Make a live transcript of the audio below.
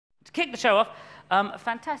To kick the show off, a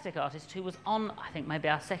fantastic artist who was on, I think, maybe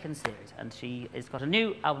our second series, and she has got a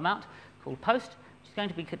new album out called Post. She's going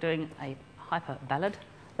to be doing a hyper ballad.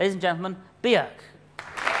 Ladies and gentlemen, Björk.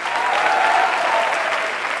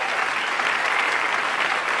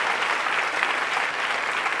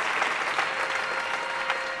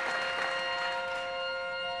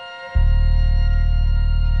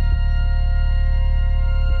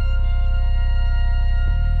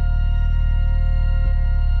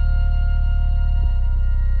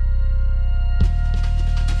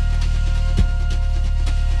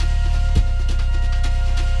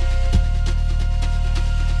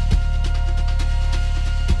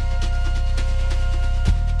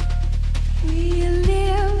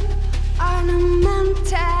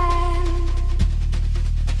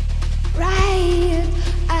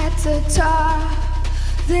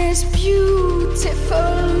 This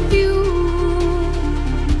beautiful view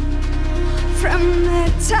from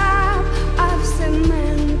the top of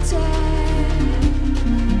Cement.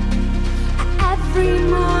 Every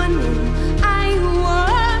morning I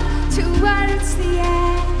walk towards the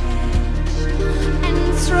edge and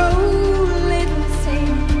throw little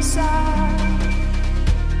things off,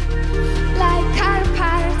 like car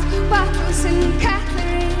parts, bottles and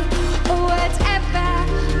cutlery, or whatever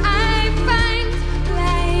I find.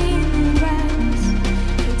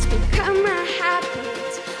 Become a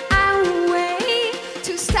habit, a way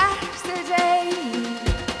to start the day.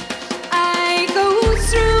 I go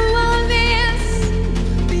through all this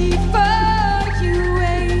before you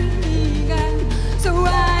wake up, so I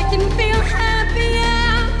can feel happier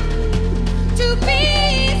to be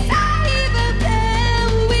beside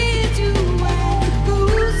them with you. I go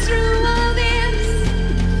through all this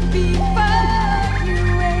before you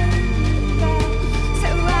wake up, so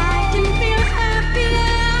I can feel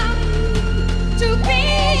happier to be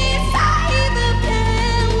beside the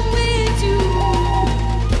pen with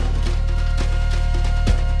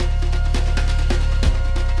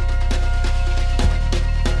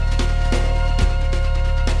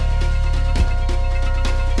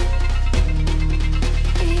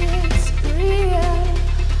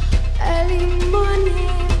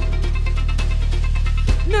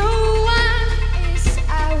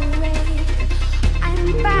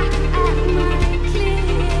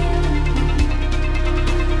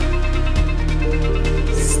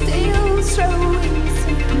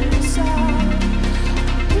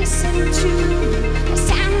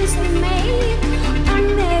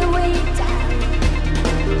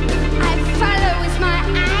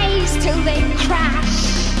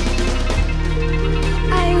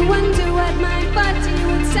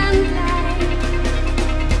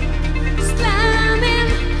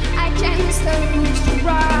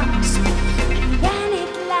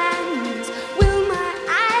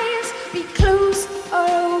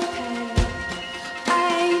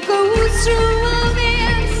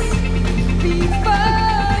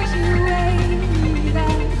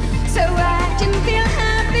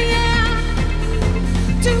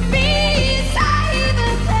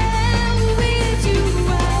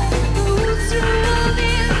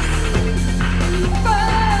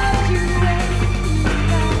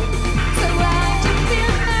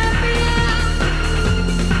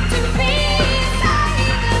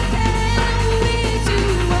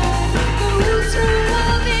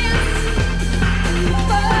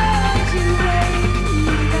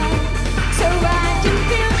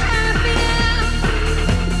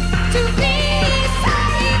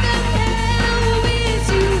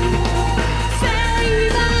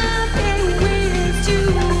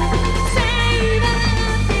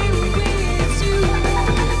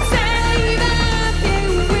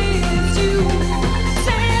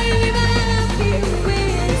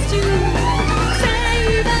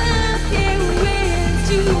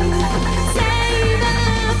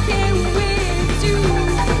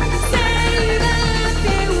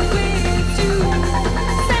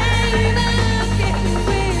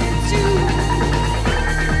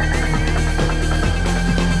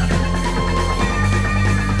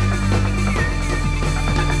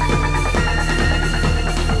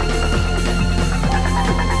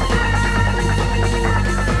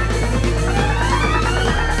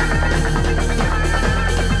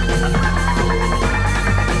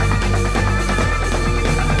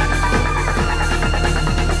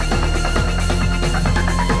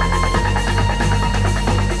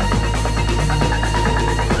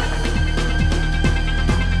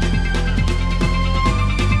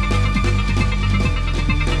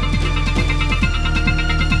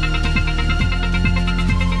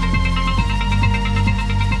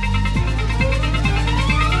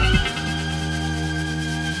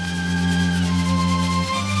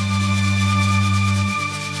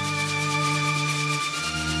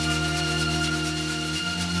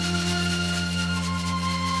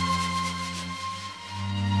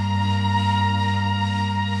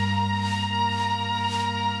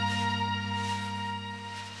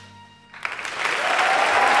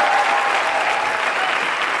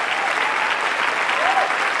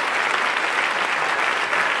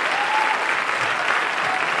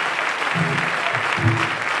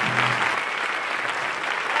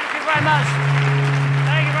much.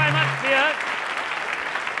 Thank you very much, Björk.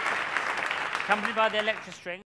 Accompanied by the electric string.